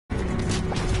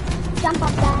jump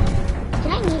off that.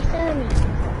 Chinese army.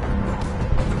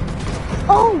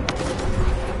 Oh!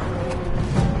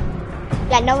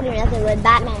 Yeah, nobody messes with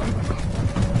Batman.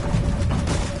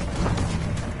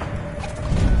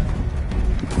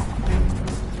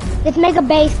 Let's make a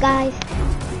base, guys.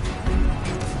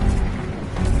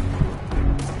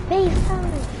 Base time.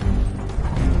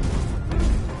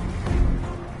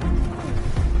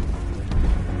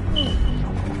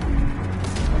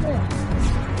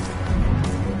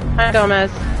 Hi,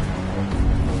 Gomez.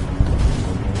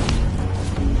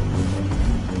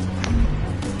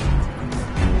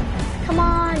 Come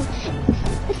on.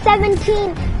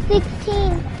 17,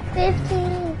 16,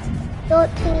 15,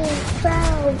 13,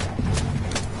 12.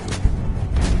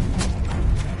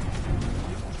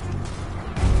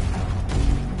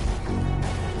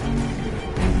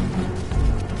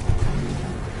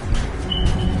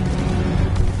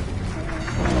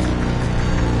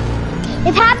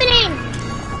 It's happening!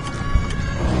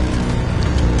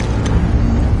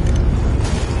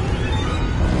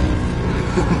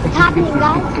 It's happening,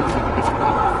 guys.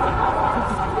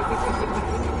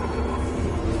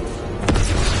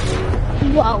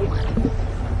 Whoa.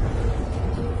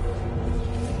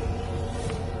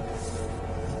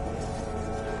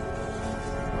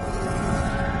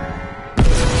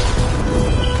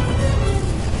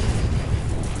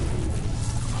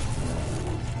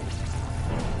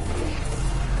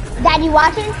 Dad, you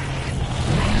watching?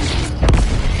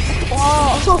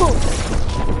 Whoa.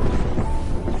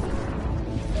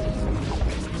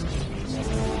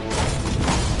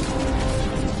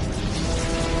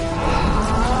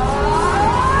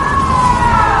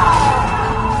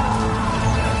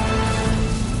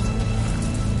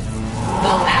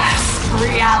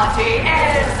 Reality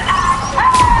is at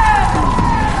hand!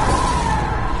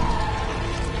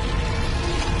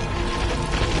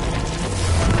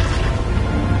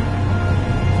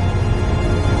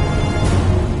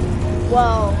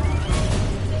 Whoa.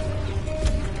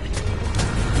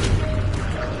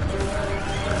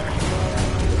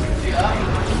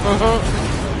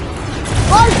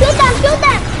 Oh, shoot them, shoot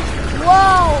them!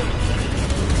 Whoa.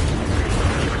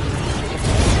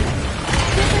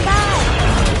 Shoot the guy.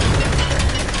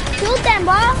 Shoot them,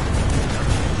 bro.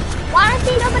 Why don't I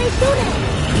see nobody shooting?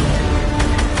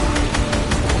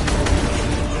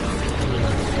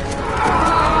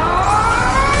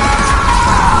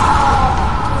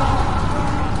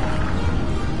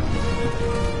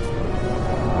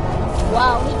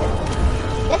 Wow,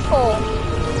 this hole.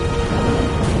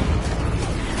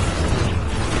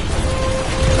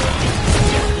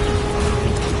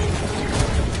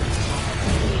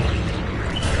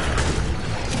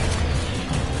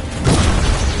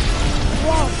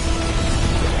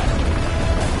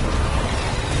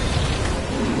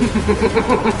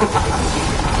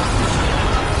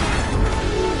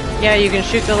 Yeah, you can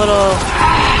shoot the little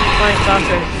flying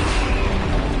saucers.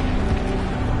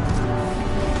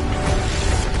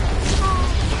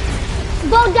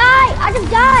 Go die! I just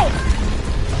died!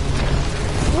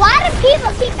 Why do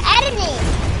people keep editing?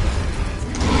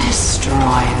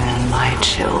 Destroy them, my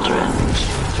children.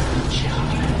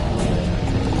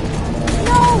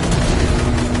 No!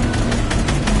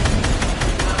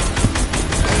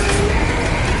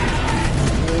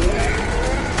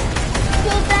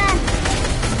 Shoot them!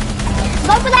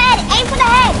 Go for the head! Aim for the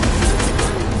head!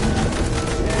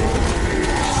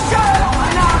 Show no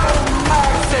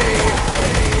mercy!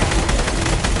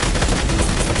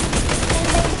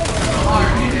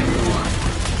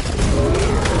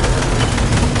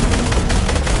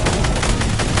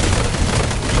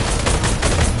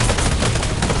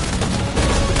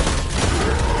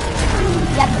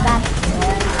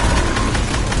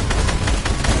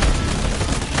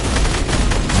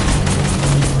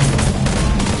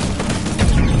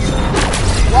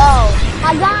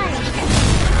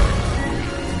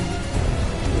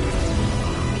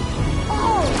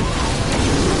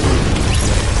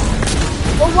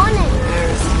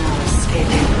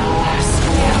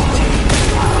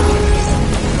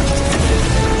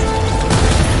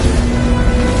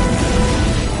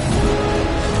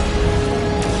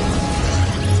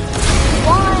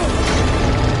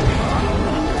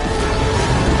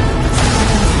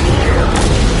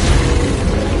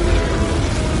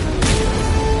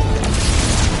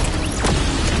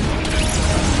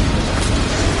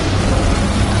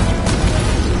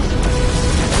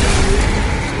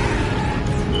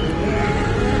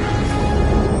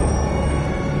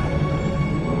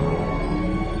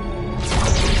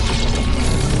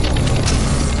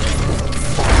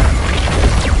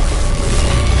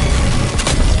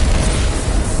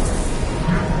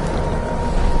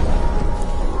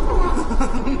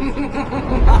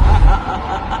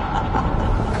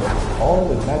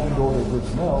 imagined order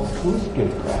personnel to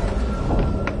escape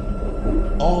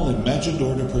craft. All imagined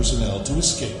order personnel to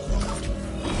escape craft.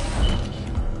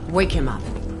 Wake him up.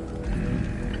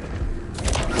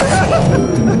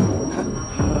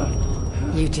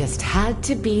 You just had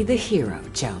to be the hero,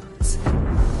 Jones.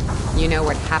 You know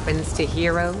what happens to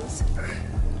heroes?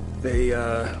 They,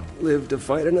 live to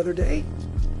fight another day?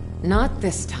 Not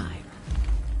this time.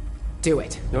 Do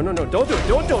it. No, don't do it,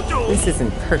 don't. This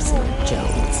isn't personal,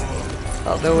 Jones.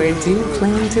 Although I do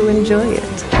plan to enjoy it.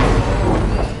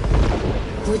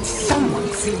 Would someone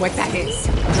see what that is?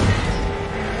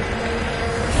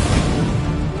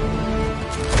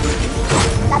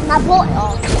 That's my boy.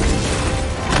 Oh.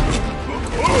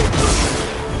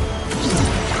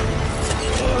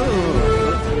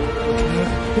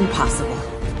 Impossible.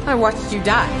 I watched you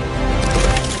die.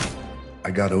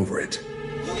 I got over it.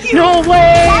 No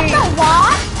way! That's a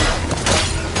walk?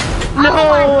 No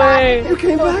way! You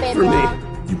came back for me.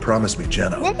 You promised me,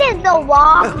 Jenna. This is the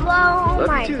walk, bro. Oh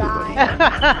my god.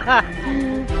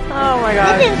 Oh my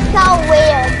god. This is so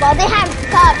weird, bro. They have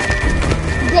such,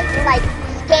 like,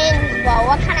 skins, bro.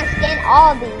 What kind of skin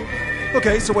are these?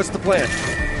 Okay, so what's the plan?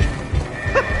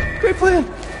 Great plan.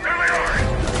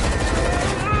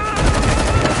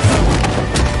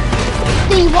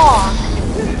 The walk.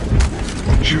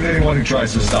 Shoot anyone who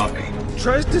tries to stop me.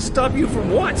 Tries to stop you from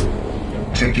what?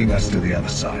 Taking us to the other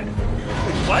side.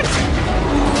 What?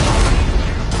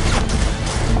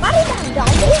 What is that,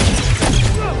 zombie?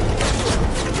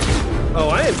 Oh,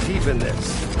 I am deep in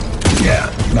this. Yeah,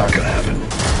 not gonna happen.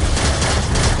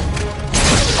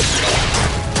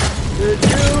 Could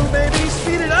you maybe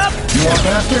speed it up? You want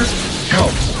faster?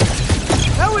 Help.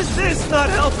 How is this not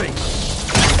helping?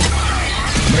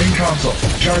 Main console,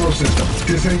 gyro system,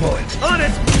 disable it. On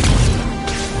it!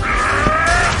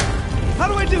 How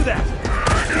do I do that?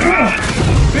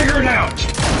 Figure it out.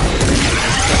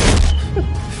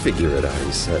 Figure it out,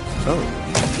 he said. Oh,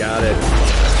 got it.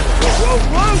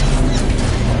 Whoa!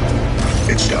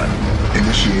 It's done.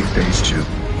 Initiate phase 2.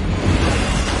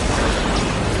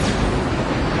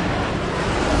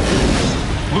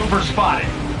 Looper spotted.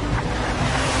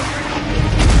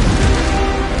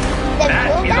 The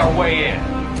That is Looper? our way in.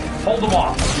 Hold them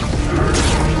off.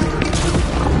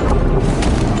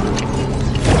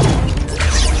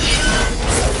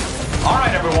 All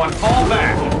right, everyone, fall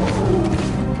back.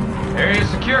 Area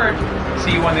secured.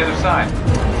 See you on the other side.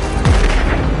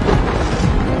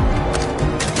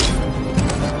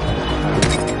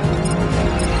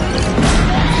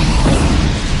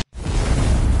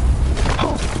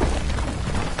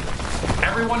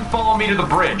 Everyone follow me to the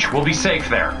bridge. We'll be safe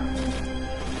there.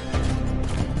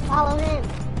 Follow him.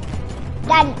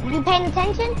 Dad, you paying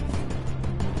attention?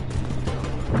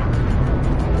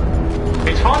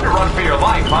 It's fun to run for your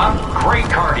life, huh? Great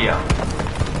cardio.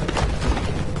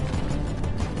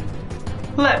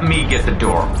 Let me get the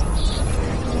door.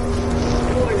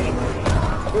 Warning.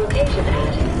 Rotation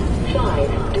at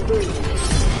 5 degrees.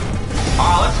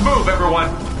 Let's move, everyone.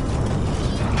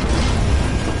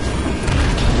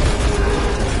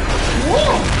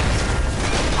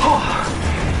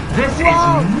 This is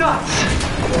nuts.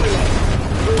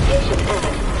 Rotation at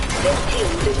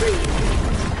 15 degrees.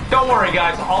 Don't worry,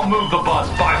 guys. I'll move the bus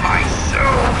by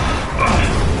myself.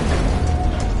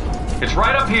 It's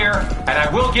right up here, and I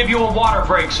will give you a water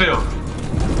break soon.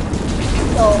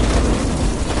 No.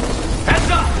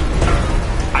 Heads up!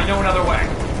 I know another way.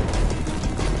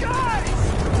 Guys!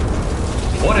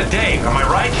 What a day, am I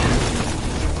right?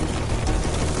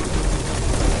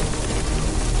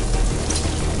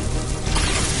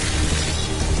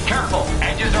 Careful,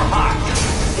 edges are hot.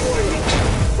 Warning.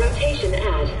 Rotation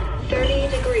at 30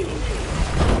 degrees.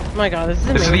 Oh my god, this is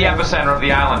This is amazing. the epicenter of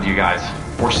the island, you guys.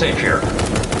 We're safe here.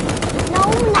 No,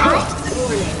 not.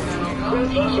 Warning.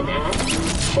 Rotation at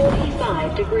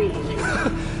 45 degrees.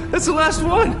 That's the last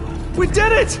one! We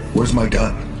did it! Where's my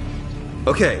gun?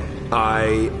 Okay,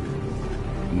 I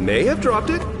may have dropped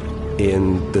it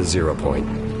in the 0 point.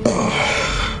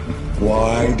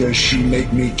 Why does she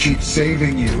make me keep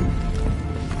saving you?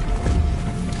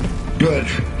 Good,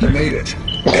 you made it.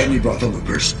 And you brought the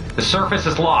loopers. The surface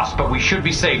is lost, but we should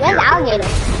be safe Where's here. Alligator?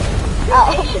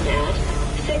 Rotation at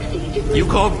 60 degrees. You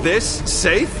called this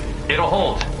safe? It'll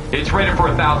hold. It's rated for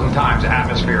 1,000 times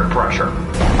atmospheric pressure.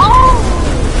 Oh!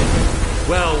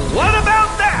 Well, what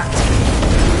about that?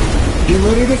 Get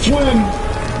ready to swim.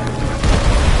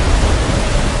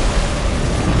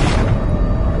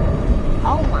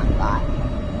 Oh my god.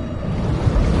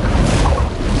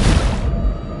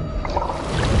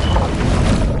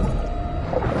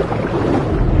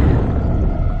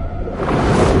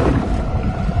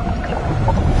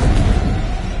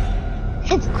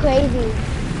 It's crazy.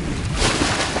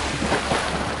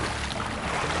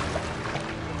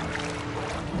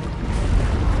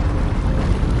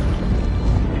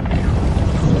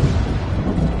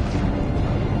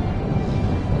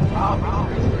 Okay,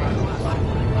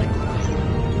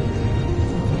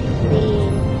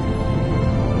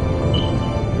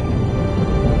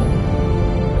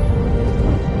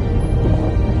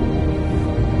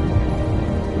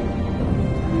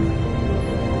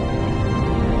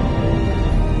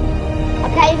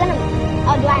 you're gonna.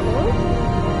 Oh, do I move?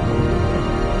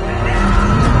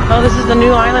 Oh, this is the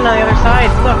new island on the other side.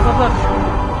 Look, look, look.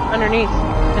 Underneath.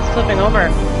 It's flipping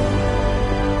over.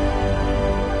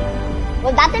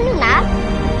 Was that the new map?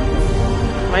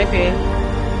 Might be.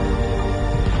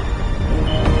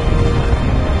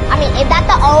 I mean, is that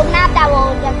the old map that we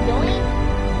were just doing?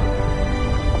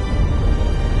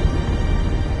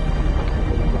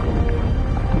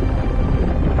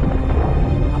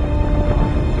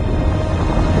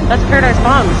 That's Paradise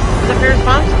Bombs. Is that Paradise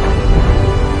Bombs?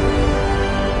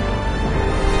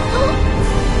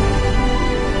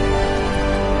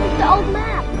 It's the old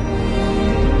map.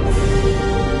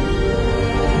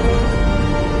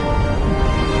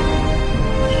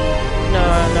 No,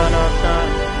 it's not.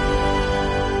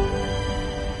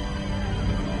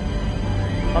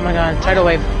 Oh my god, tidal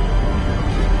wave.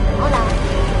 Hold on.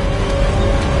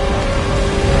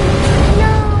 No.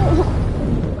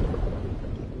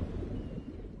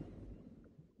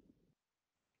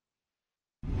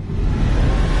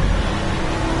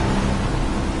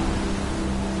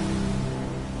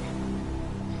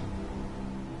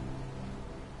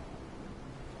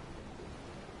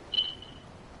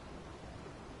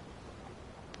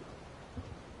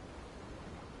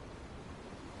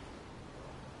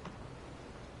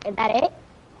 Is that it?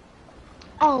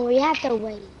 Oh, we have to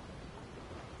wait.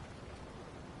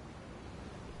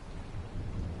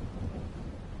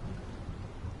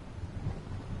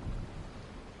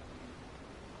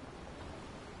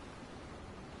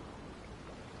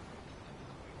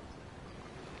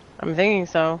 I'm thinking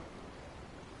so.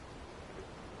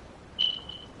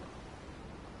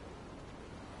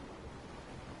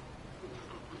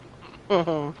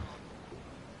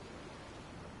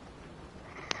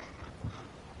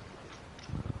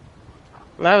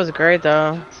 That was great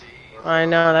though. I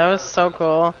know, that was so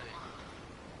cool.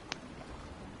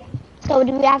 So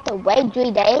do we have to wait 3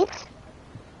 days?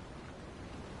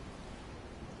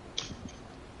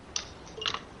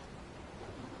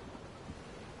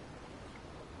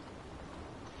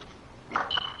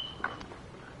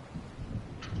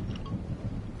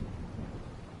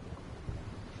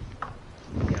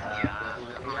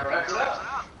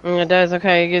 It does,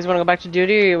 okay. You guys want to go back to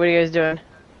duty, or what are you guys doing?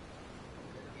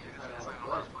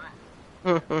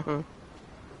 I'm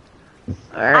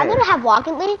Alright. gonna have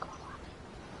Rocket League.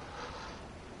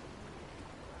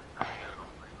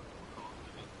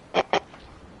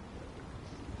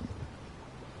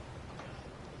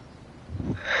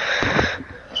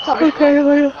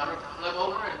 Okay,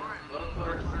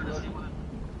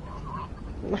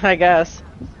 I guess.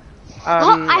 I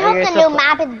hope the new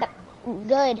map is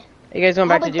good. Are you guys going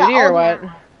back to hope it's the duty or old what?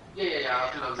 map.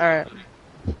 Alright.